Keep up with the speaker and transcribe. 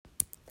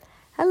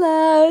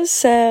Hello,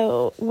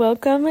 so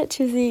welcome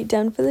to the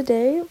Done for the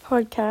Day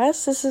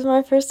podcast. This is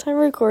my first time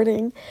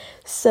recording,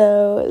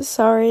 so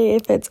sorry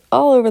if it's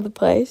all over the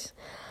place,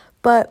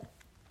 but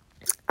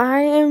I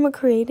am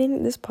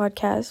creating this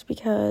podcast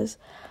because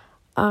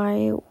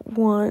I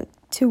want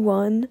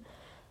to,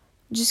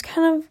 just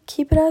kind of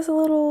keep it as a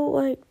little,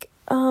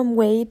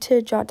 way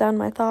to jot down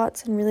my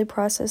thoughts and really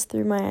process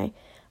through my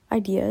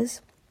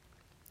ideas,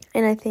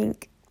 and I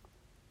think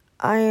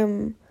I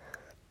am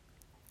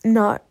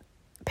not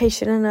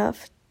patient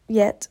enough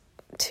yet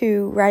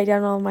to write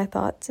down all of my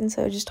thoughts, and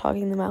so just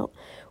talking them out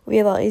will be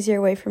a lot easier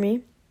way for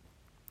me,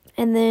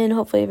 and then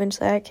hopefully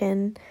eventually I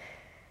can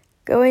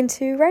go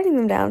into writing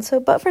them down.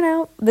 But for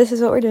now, this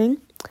is what we're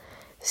doing.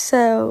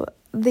 So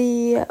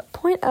the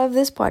point of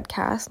this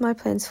podcast, my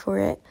plans for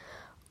it,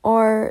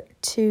 are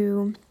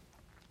to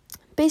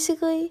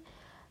basically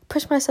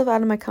push myself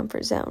out of my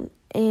comfort zone,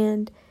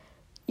 and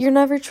you're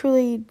never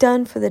truly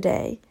done for the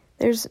day.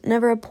 There's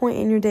never a point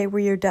in your day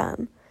where you're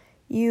done.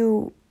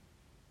 You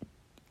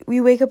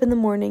wake up in the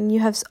morning, you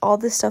have all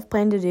this stuff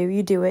planned to do,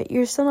 you do it,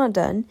 you're still not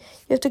done.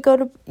 You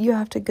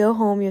have to go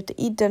home, you have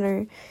to eat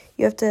dinner,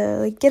 you have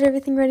to get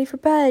everything ready for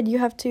bed, you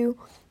have to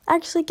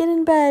actually get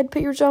in bed,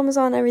 put your pajamas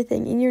on,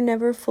 everything, and you're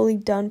never fully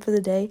done for the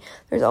day.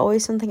 There's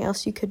always something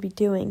else you could be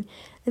doing.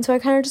 And so I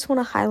kind of just want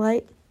to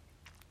highlight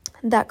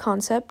that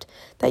concept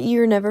that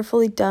you're never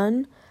fully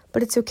done,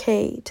 but it's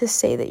okay to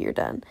say that you're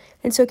done.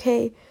 It's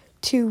okay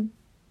to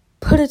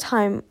put a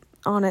time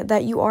on it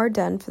that you are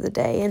done for the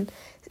day, and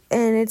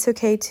it's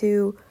okay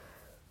to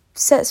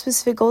set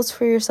specific goals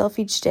for yourself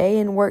each day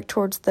and work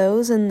towards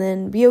those, and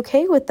then be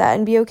okay with that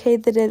and be okay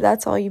that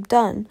that's all you've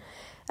done,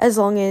 as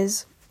long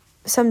as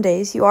some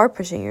days you are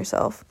pushing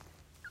yourself.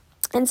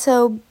 And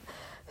so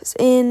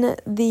in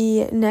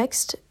the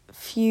next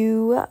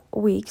few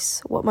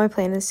weeks, what my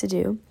plan is to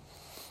do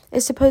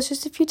is to post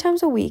just a few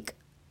times a week,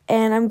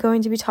 and I'm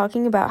going to be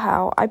talking about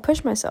how I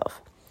push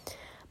myself.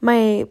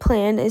 My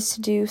plan is to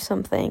do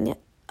something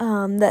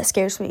that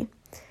scares me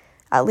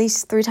at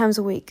least 3 times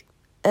a week.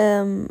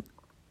 And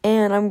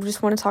I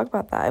just want to talk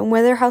about that. And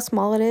whether how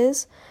small it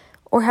is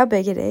or how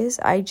big it is,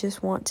 I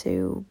just want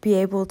to be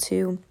able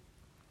to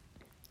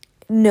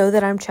know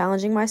that I'm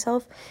challenging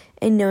myself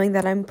and knowing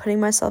that I'm putting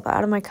myself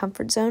out of my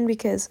comfort zone,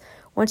 because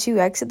once you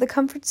exit the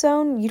comfort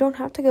zone, you don't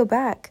have to go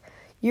back.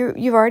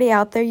 You've already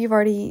out there. You've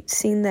already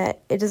seen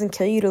that it doesn't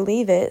kill you to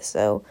leave it.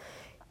 So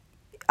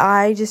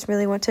I just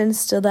really want to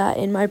instill that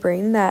in my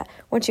brain, that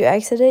once you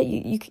exit it,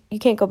 you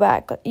can't go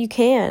back. You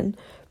can,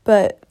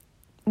 but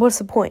what's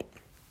the point?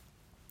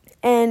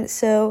 And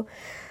so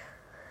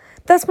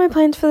that's my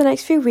plans for the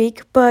next few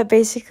weeks. But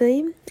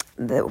basically,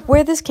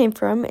 where this came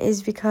from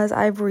is because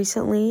I've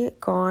recently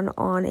gone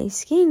on a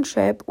skiing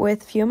trip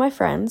with a few of my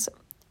friends,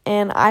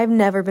 and I've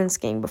never been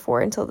skiing before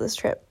until this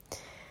trip.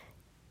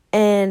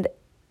 And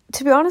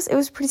to be honest, it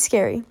was pretty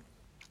scary.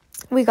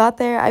 We got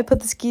there, I put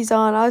the skis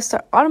on, I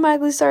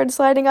automatically started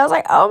sliding. I was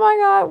like, oh my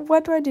god,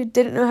 what do I do?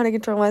 Didn't know how to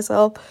control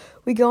myself.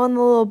 We go on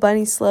the little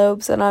bunny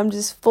slopes, and I'm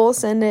just full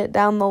send it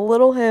down the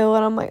little hill,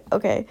 and I'm like,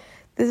 okay,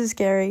 this is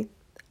scary.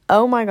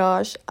 Oh my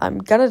gosh, I'm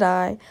gonna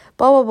die.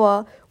 Blah, blah,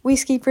 blah. We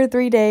skied for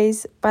 3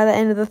 days. By the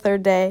end of the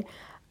 3rd day,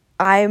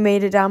 I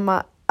made it down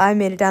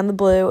the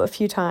blue a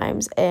few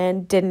times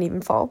and didn't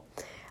even fall.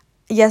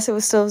 Yes, it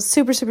was still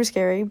super, super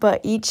scary,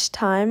 but each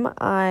time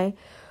I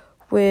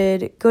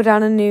would go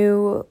down a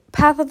new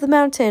path of the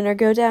mountain or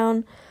go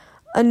down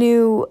a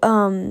new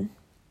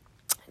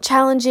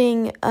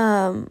challenging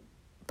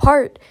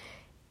part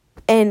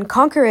and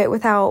conquer it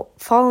without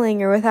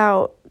falling or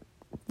without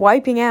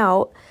wiping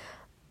out,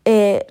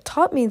 it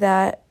taught me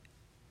that,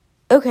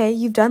 okay,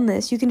 you've done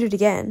this, you can do it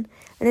again.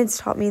 And it's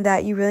taught me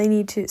that you really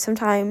need to,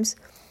 sometimes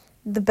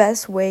the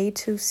best way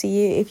to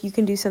see if you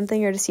can do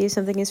something or to see if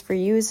something is for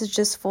you is to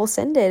just full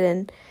send it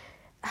and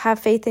have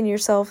faith in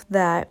yourself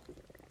that,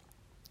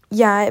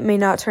 yeah, it may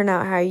not turn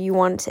out how you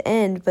want it to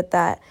end, but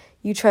that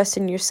you trust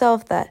in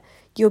yourself that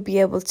you'll be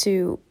able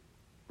to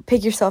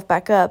pick yourself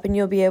back up and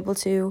you'll be able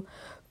to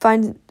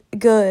find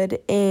good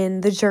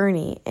in the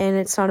journey, and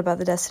it's not about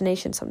the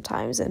destination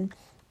sometimes. And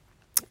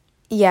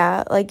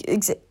yeah,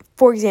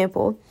 for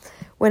example,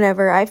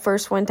 whenever I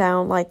first went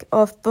down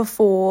off the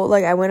full,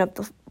 I went up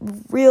the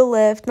real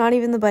lift, not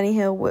even the bunny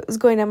hill, was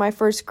going down my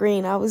first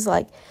green, I was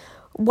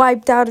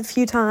wiped out a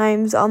few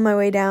times on my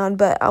way down,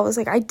 but I was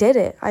I did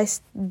it. I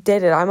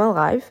did it. I'm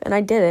alive, and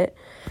I did it.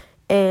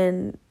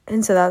 And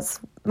so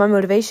that's my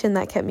motivation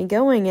that kept me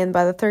going. And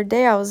by the 3rd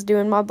day, I was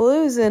doing my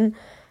blues, and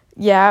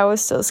yeah, I was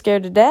still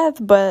scared to death,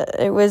 but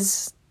it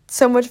was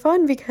so much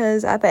fun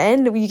because at the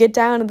end, you get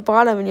down at the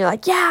bottom, and you're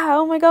like, yeah,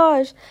 oh my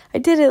gosh, I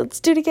did it. Let's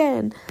do it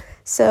again.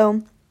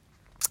 So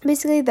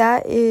basically,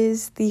 that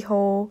is the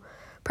whole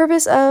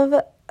purpose of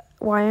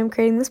why I'm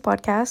creating this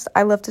podcast.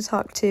 I love to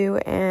talk to,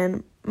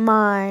 and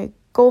my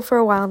goal for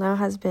a while now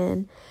has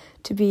been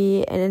to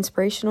be an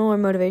inspirational or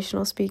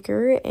motivational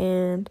speaker,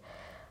 and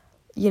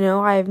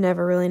I've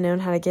never really known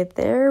how to get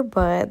there,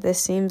 but this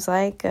seems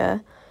like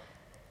a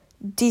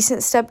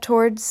decent step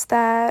towards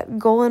that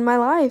goal in my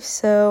life.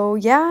 So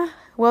yeah,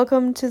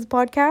 welcome to the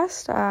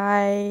podcast.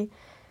 I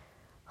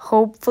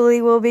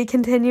hopefully will be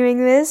continuing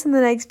this in the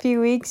next few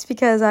weeks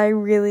because I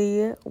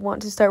really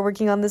want to start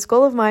working on this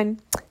goal of mine.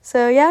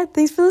 So yeah,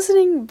 thanks for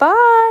listening.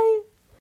 Bye!